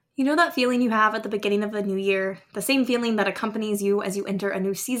You know that feeling you have at the beginning of a new year, the same feeling that accompanies you as you enter a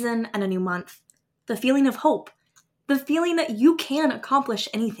new season and a new month. The feeling of hope. The feeling that you can accomplish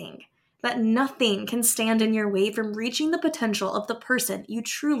anything, that nothing can stand in your way from reaching the potential of the person you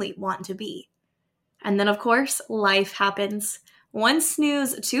truly want to be. And then, of course, life happens. One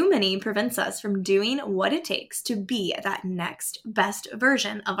snooze too many prevents us from doing what it takes to be that next best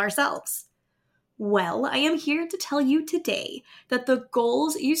version of ourselves. Well, I am here to tell you today that the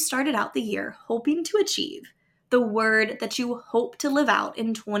goals you started out the year hoping to achieve, the word that you hope to live out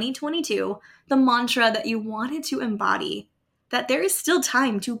in 2022, the mantra that you wanted to embody, that there is still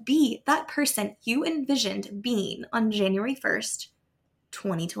time to be that person you envisioned being on January 1st,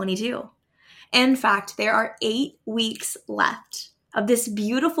 2022. In fact, there are 8 weeks left of this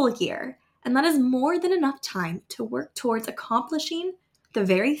beautiful year, and that is more than enough time to work towards accomplishing the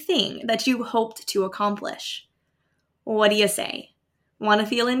very thing that you hoped to accomplish. What do you say? Want to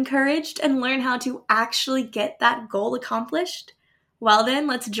feel encouraged and learn how to actually get that goal accomplished? Well then,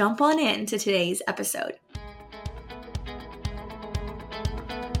 let's jump on into today's episode.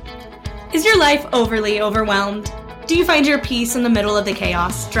 Is your life overly overwhelmed? Do you find your peace in the middle of the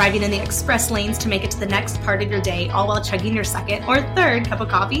chaos, driving in the express lanes to make it to the next part of your day, all while chugging your second or third cup of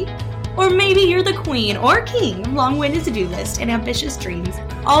coffee? Or maybe you're the queen or king of long-winded to-do lists and ambitious dreams,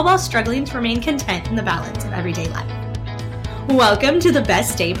 all while struggling to remain content in the balance of everyday life. Welcome to the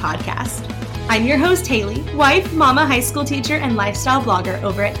Best Day Podcast. I'm your host, Haley, wife, mama, high school teacher, and lifestyle blogger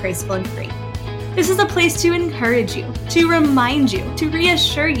over at Graceful and Free. This is a place to encourage you, to remind you, to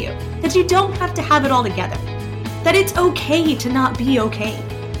reassure you that you don't have to have it all together, that it's okay to not be okay,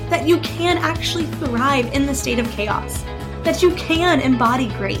 that you can actually thrive in the state of chaos, that you can embody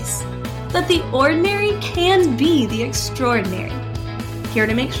grace, that the ordinary can be the extraordinary. Here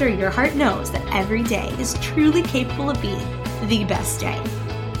to make sure your heart knows that every day is truly capable of being the best day.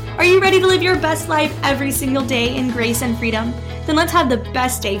 Are you ready to live your best life every single day in grace and freedom? Then let's have the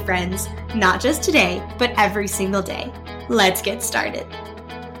best day, friends. Not just today, but every single day. Let's get started.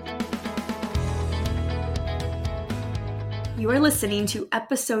 You are listening to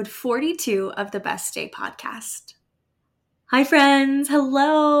episode 42 of the Best Day Podcast. Hi friends,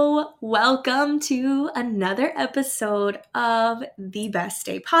 hello. Welcome to another episode of the Best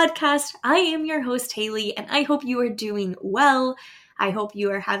Day Podcast. I am your host, Haley, and I hope you are doing well. I hope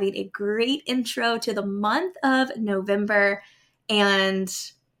you are having a great intro to the month of November, and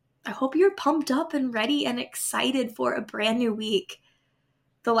I hope you're pumped up and ready and excited for a brand new week.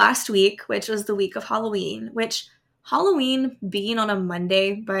 The last week, which was the week of Halloween, which Halloween being on a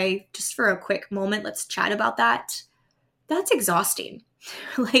Monday, just for a quick moment, let's chat about that. That's exhausting.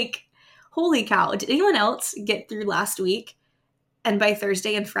 Holy cow. Did anyone else get through last week and by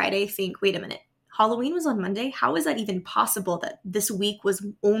Thursday and Friday think, wait a minute, Halloween was on Monday? How is that even possible that this week was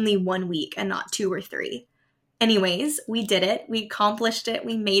only 1 week and not 2 or 3? Anyways, we did it. We accomplished it.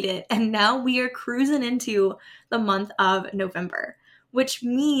 We made it. And now we are cruising into the month of November, which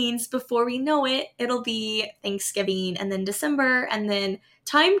means before we know it, it'll be Thanksgiving and then December and then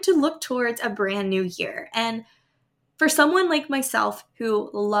time to look towards a brand new year. And for someone like myself who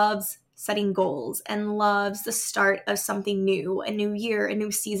loves setting goals and loves the start of something new, a new year, a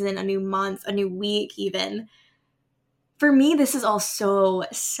new season, a new month, a new week even, for me, this is all so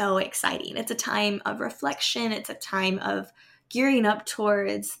exciting. It's a time of reflection. It's a time of gearing up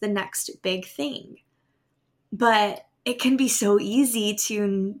towards the next big thing. But it can be so easy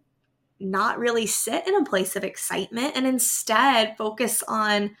to not really sit in a place of excitement and instead focus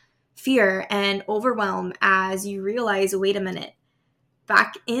on fear and overwhelm as you realize, wait a minute,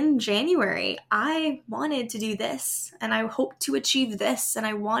 back in January, I wanted to do this and I hoped to achieve this and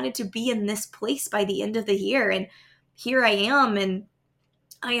I wanted to be in this place by the end of the year. And here I am, and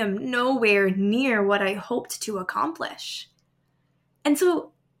I am nowhere near what I hoped to accomplish. And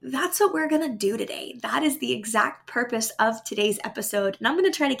so that's what we're going to do today. That is the exact purpose of today's episode. And I'm going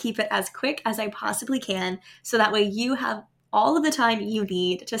to try to keep it as quick as I possibly can so that way you have all of the time you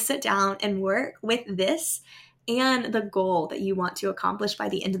need to sit down and work with this and the goal that you want to accomplish by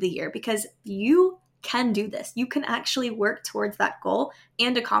the end of the year, because you can do this. You can actually work towards that goal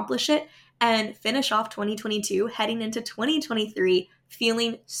and accomplish it and finish off 2022, heading into 2023,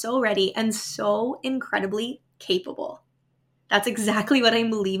 feeling so ready and so incredibly capable. That's exactly what I'm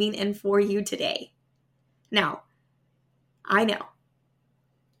believing in for you today. Now, I know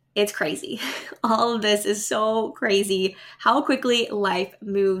it's crazy. All of this is so crazy how quickly life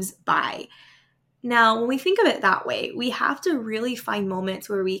moves by. Now, when we think of it that way, we have to really find moments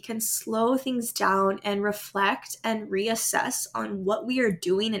where we can slow things down and reflect and reassess on what we are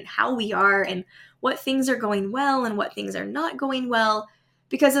doing and how we are and what things are going well and what things are not going well,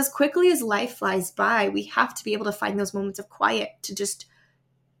 Because as quickly as life flies by, we have to be able to find those moments of quiet to just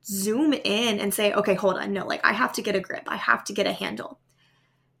zoom in and say, okay, hold on. No, like I have to get a grip. I have to get a handle.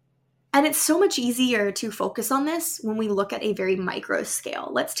 And it's so much easier to focus on this when we look at a very micro scale.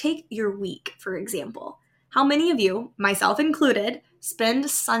 Let's take your week, for example. How many of you, myself included, spend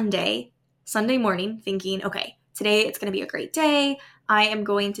Sunday morning thinking, okay, today it's going to be a great day. I am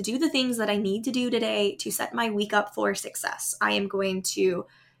going to do the things that I need to do today to set my week up for success. I am going to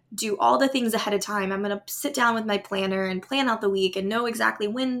do all the things ahead of time. I'm going to sit down with my planner and plan out the week and know exactly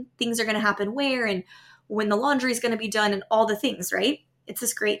when things are going to happen where and when the laundry is going to be done and all the things, right? It's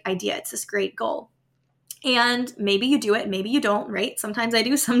this great idea. It's this great goal. And maybe you do it, maybe you don't, right? Sometimes I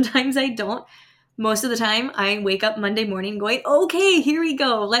do, sometimes I don't. Most of the time, I wake up Monday morning going, okay, here we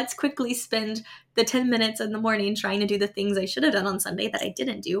go. Let's quickly spend the 10 minutes in the morning trying to do the things I should have done on Sunday that I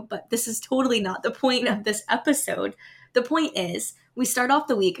didn't do. But this is totally not the point of this episode. The point is, we start off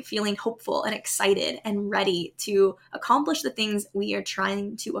the week feeling hopeful and excited and ready to accomplish the things we are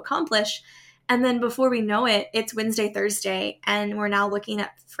trying to accomplish. And then before we know it, it's Wednesday, Thursday, and we're now looking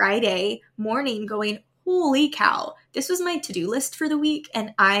at Friday morning going, holy cow, this was my to-do list for the week,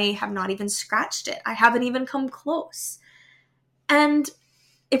 and I have not even scratched it. I haven't even come close. And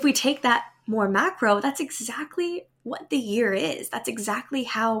if we take that more macro, that's exactly what the year is. That's exactly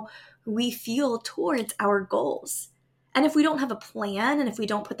how we feel towards our goals. And if we don't have a plan, and if we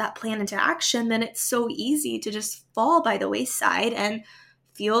don't put that plan into action, then it's so easy to just fall by the wayside and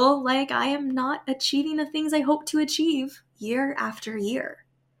feel like I am not achieving the things I hope to achieve year after year.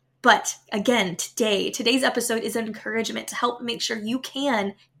 But again, today's episode is encouragement to help make sure you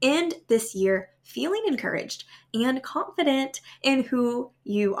can end this year feeling encouraged and confident in who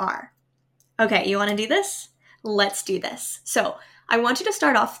you are. Okay, you want to do this? Let's do this. So I want you to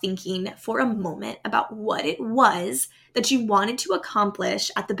start off thinking for a moment about what it was that you wanted to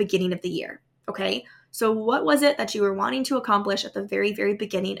accomplish at the beginning of the year. Okay, so what was it that you were wanting to accomplish at the very, very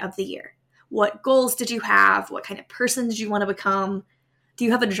beginning of the year? What goals did you have? What kind of person did you want to become? Do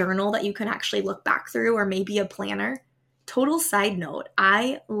you have a journal that you can actually look back through, or maybe a planner? Total side note,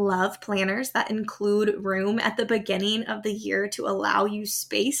 I love planners that include room at the beginning of the year to allow you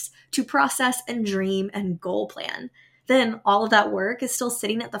space to process and dream and goal plan. Then all of that work is still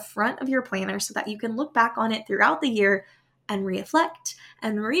sitting at the front of your planner so that you can look back on it throughout the year and reflect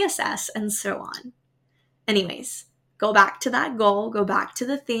and reassess and so on. Anyways, go back to that goal, go back to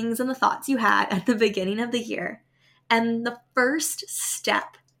the things and the thoughts you had at the beginning of the year. And the first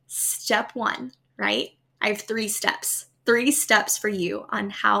step one, right? I have 3 steps for you on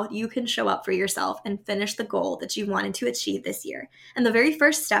how you can show up for yourself and finish the goal that you wanted to achieve this year. And the very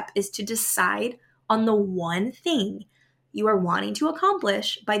first step is to decide on the one thing you are wanting to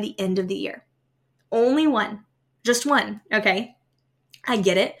accomplish by the end of the year. Only one, just one, okay? I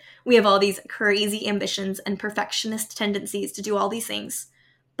get it. We have all these crazy ambitions and perfectionist tendencies to do all these things.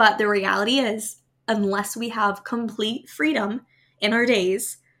 But the reality is, unless we have complete freedom in our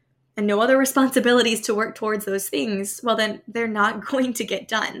days and no other responsibilities to work towards those things, well, then they're not going to get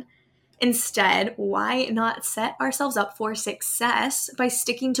done. Instead, why not set ourselves up for success by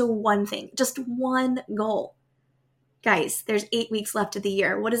sticking to one thing, just one goal? Guys, there's 8 weeks left of the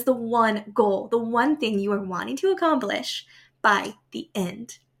year. What is the one goal, the one thing you are wanting to accomplish by the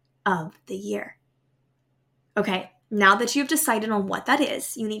end of the year? Okay. Now that you've decided on what that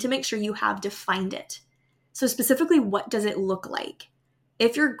is, you need to make sure you have defined it. So specifically, what does it look like?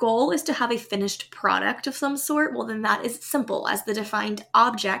 If your goal is to have a finished product of some sort, well, then that is simple, as the defined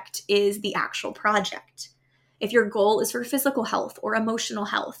object is the actual project. If your goal is for physical health or emotional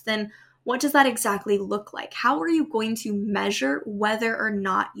health, then what does that exactly look like? How are you going to measure whether or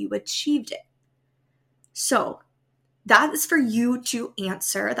not you achieved it? So that is for you to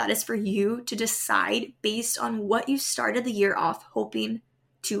answer. That is for you to decide based on what you started the year off hoping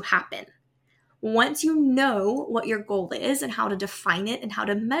to happen. Once you know what your goal is and how to define it and how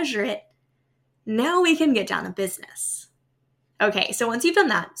to measure it, now we can get down to business. Okay, so once you've done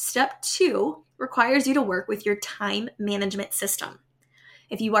that, step 2 requires you to work with your time management system.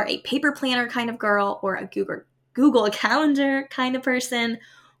 If you are a paper planner kind of girl or a Google Calendar kind of person,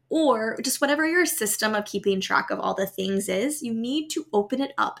 or just whatever your system of keeping track of all the things is, you need to open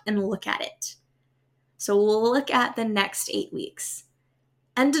it up and look at it. So we'll look at the next 8 weeks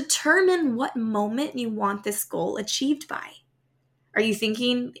and determine what moment you want this goal achieved by. Are you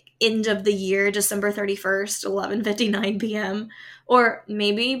thinking end of the year, December 31st, 11:59 p.m., or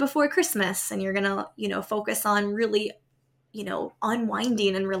maybe before Christmas, and you're going to, focus on really,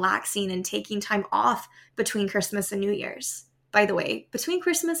 unwinding and relaxing and taking time off between Christmas and New Year's? by the way, between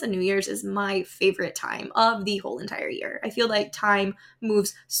Christmas and New Year's is my favorite time of the whole entire year. I feel like time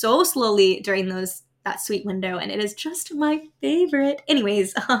moves so slowly during that sweet window, and it is just my favorite.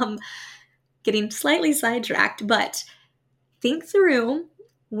 Anyways, getting slightly sidetracked, but think through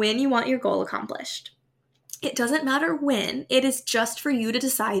when you want your goal accomplished. It doesn't matter when, it is just for you to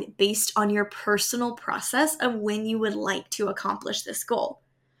decide based on your personal process of when you would like to accomplish this goal.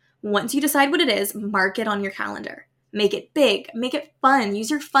 Once you decide what it is, mark it on your calendar. Make it big, make it fun, use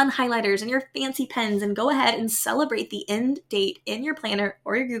your fun highlighters and your fancy pens and go ahead and celebrate the end date in your planner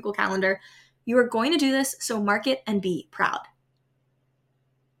or your Google Calendar. You are going to do this, so mark it and be proud.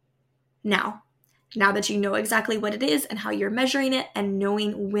 Now that you know exactly what it is and how you're measuring it and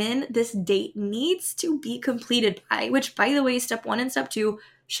knowing when this date needs to be completed by, which by the way, step 1 and step 2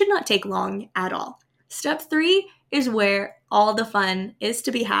 should not take long at all. Step 3 is where all the fun is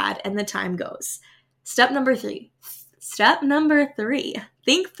to be had and the time goes. Step number 3,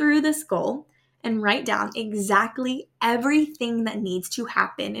 think through this goal and write down exactly everything that needs to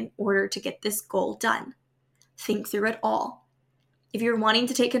happen in order to get this goal done. Think through it all. If you're wanting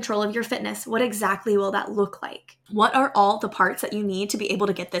to take control of your fitness, what exactly will that look like? What are all the parts that you need to be able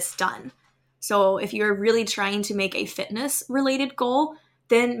to get this done? So if you're really trying to make a fitness-related goal,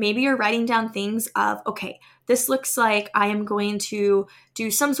 then maybe you're writing down things of, okay, this looks like I am going to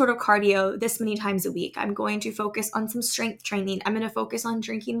do some sort of cardio this many times a week. I'm going to focus on some strength training. I'm going to focus on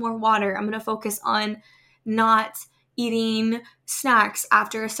drinking more water. I'm going to focus on not eating snacks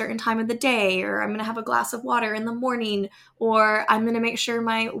after a certain time of the day, or I'm going to have a glass of water in the morning, or I'm going to make sure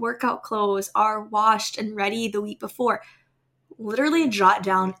my workout clothes are washed and ready the week before. Literally jot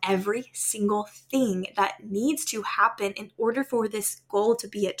down every single thing that needs to happen in order for this goal to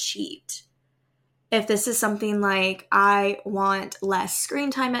be achieved. If this is something like, I want less screen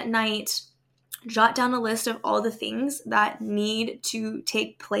time at night, jot down a list of all the things that need to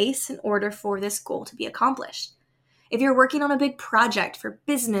take place in order for this goal to be accomplished. If you're working on a big project for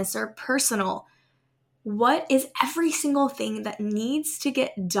business or personal, what is every single thing that needs to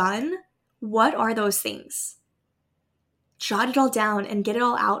get done? What are those things? Jot it all down and get it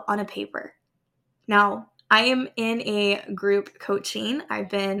all out on a paper. Now, I am in a group coaching. I've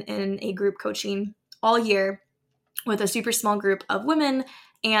been in a group coaching all year with a super small group of women,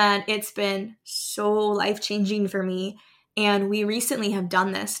 and it's been so life-changing for me. And we recently have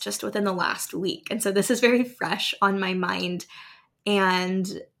done this just within the last week. And so this is very fresh on my mind.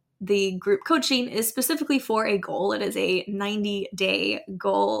 And the group coaching is specifically for a goal. It is a 90-day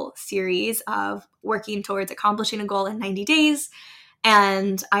goal series of working towards accomplishing a goal in 90 days.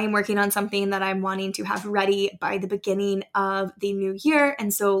 And I am working on something that I'm wanting to have ready by the beginning of the new year.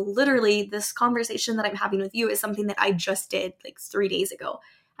 And so literally this conversation that I'm having with you is something that I just did like 3 days ago.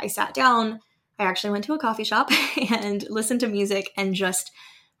 I sat down, I actually went to a coffee shop and listened to music and just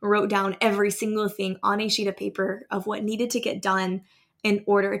wrote down every single thing on a sheet of paper of what needed to get done in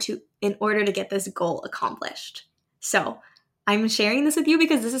order to get this goal accomplished. So I'm sharing this with you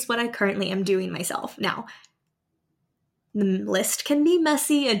because this is what I currently am doing myself. Now, the list can be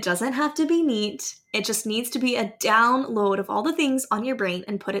messy. It doesn't have to be neat. It just needs to be a download of all the things on your brain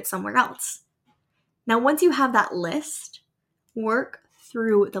and put it somewhere else. Now, once you have that list, work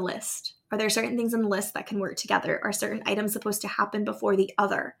through the list. Are there certain things in the list that can work together? Are certain items supposed to happen before the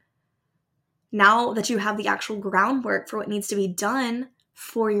other? Now that you have the actual groundwork for what needs to be done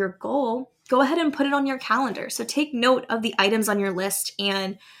for your goal, go ahead and put it on your calendar. So take note of the items on your list,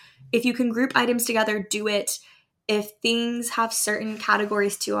 and if you can group items together, do it. If things have certain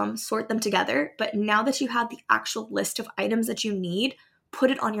categories to them, sort them together. But now that you have the actual list of items that you need,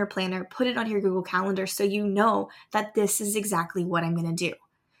 put it on your planner, put it on your Google Calendar so you know that this is exactly what I'm going to do.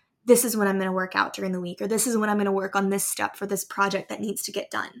 This is when I'm going to work out during the week, or this is when I'm going to work on this step for this project that needs to get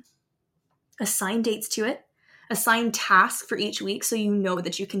done. Assign dates to it. Assign tasks for each week so you know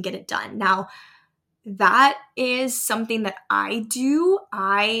that you can get it done. Now, that is something that I do.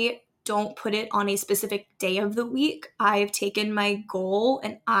 I don't put it on a specific day of the week. I've taken my goal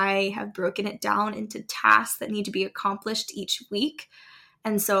and I have broken it down into tasks that need to be accomplished each week.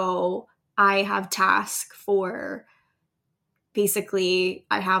 And so I have tasks for basically,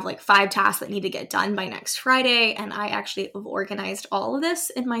 I have like 5 tasks that need to get done by next Friday. And I actually have organized all of this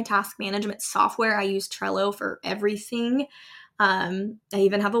in my task management software. I use Trello for everything. I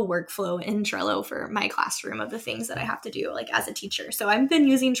even have a workflow in Trello for my classroom of the things that I have to do, like as a teacher. So I've been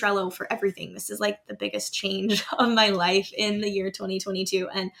using Trello for everything. This is like the biggest change of my life in the year 2022.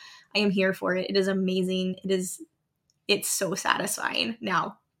 And I am here for it. It is amazing. It's so satisfying.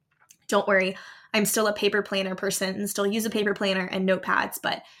 Now, don't worry. I'm still a paper planner person and still use a paper planner and notepads,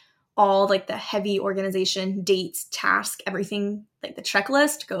 but all like the heavy organization, dates, task, everything, like the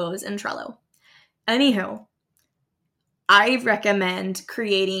checklist goes in Trello. Anywho, I recommend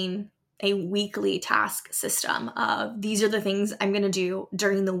creating a weekly task system of these are the things I'm going to do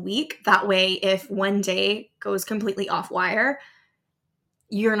during the week. That way, if one day goes completely off wire,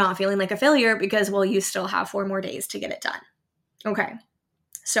 you're not feeling like a failure because, well, you still have 4 more days to get it done. Okay,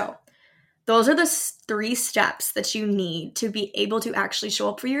 so those are the 3 steps that you need to be able to actually show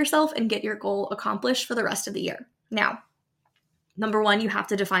up for yourself and get your goal accomplished for the rest of the year. Now, number 1, you have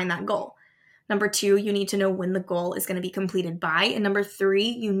to define that goal. Number 2, you need to know when the goal is going to be completed by. And number 3,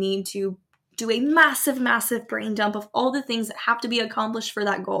 you need to do a massive, massive brain dump of all the things that have to be accomplished for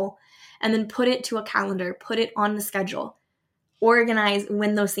that goal, and then put it to a calendar, put it on the schedule, organize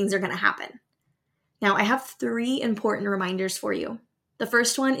when those things are going to happen. Now, I have 3 important reminders for you. The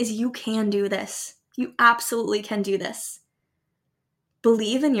first one is you can do this. You absolutely can do this.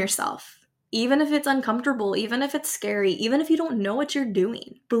 Believe in yourself. Even if it's uncomfortable, even if it's scary, even if you don't know what you're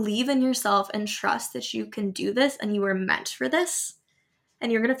doing, believe in yourself and trust that you can do this and you were meant for this.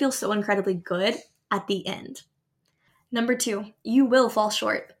 And you're going to feel so incredibly good at the end. Number 2, you will fall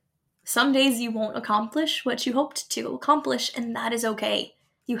short. Some days you won't accomplish what you hoped to accomplish, and that is okay.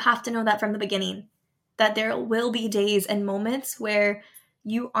 You have to know that from the beginning, that there will be days and moments where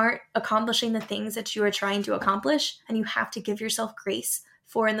you aren't accomplishing the things that you are trying to accomplish, and you have to give yourself grace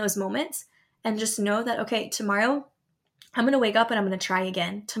for in those moments. And just know that, okay, tomorrow I'm going to wake up and I'm going to try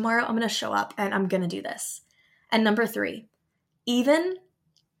again. Tomorrow I'm going to show up and I'm going to do this. And number 3, even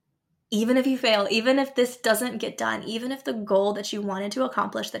if you fail, even if this doesn't get done, even if the goal that you wanted to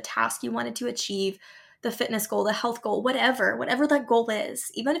accomplish, the task you wanted to achieve, the fitness goal, the health goal, whatever that goal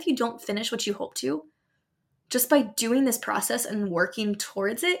is, even if you don't finish what you hope to, just by doing this process and working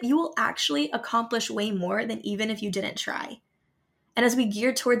towards it, you will actually accomplish way more than even if you didn't try. And as we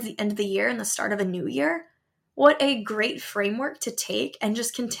gear towards the end of the year and the start of a new year, what a great framework to take and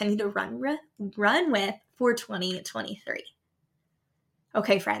just continue to run with for 2023.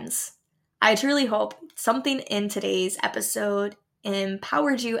 Okay, friends, I truly hope something in today's episode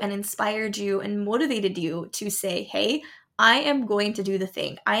empowered you and inspired you and motivated you to say, hey, I am going to do the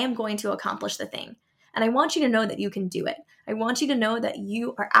thing. I am going to accomplish the thing. And I want you to know that you can do it. I want you to know that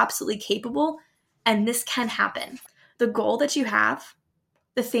you are absolutely capable and this can happen. The goal that you have,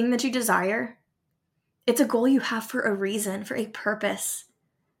 the thing that you desire, it's a goal you have for a reason, for a purpose.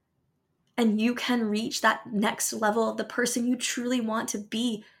 And you can reach that next level of the person you truly want to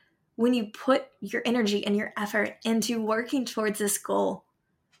be when you put your energy and your effort into working towards this goal.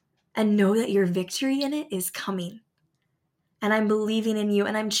 And know that your victory in it is coming. And I'm believing in you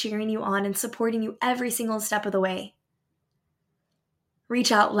and I'm cheering you on and supporting you every single step of the way.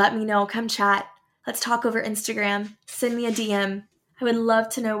 Reach out, let me know, come chat. Let's talk over Instagram. Send me a DM. I would love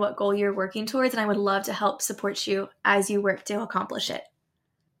to know what goal you're working towards, and I would love to help support you as you work to accomplish it.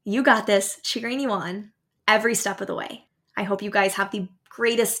 You got this, cheering you on every step of the way. I hope you guys have the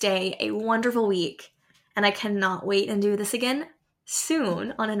greatest day, a wonderful week, and I cannot wait and do this again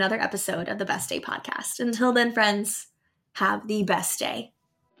soon on another episode of the Best Day Podcast. Until then, friends, have the best day.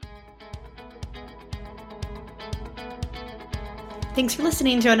 Thanks for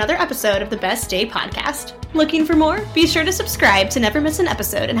listening to another episode of the Best Day Podcast. Looking for more? Be sure to subscribe to never miss an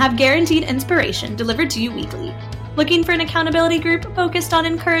episode and have guaranteed inspiration delivered to you weekly. Looking for an accountability group focused on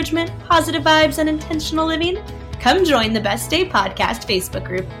encouragement, positive vibes, and intentional living? Come join the Best Day Podcast Facebook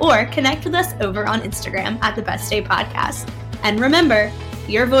group or connect with us over on Instagram at the Best Day Podcast. And remember,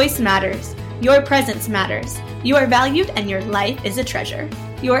 your voice matters. Your presence matters. You are valued and your life is a treasure.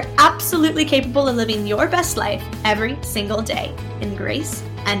 You are absolutely capable of living your best life every single day in grace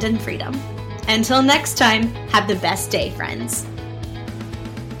and in freedom. Until next time, have the best day, friends.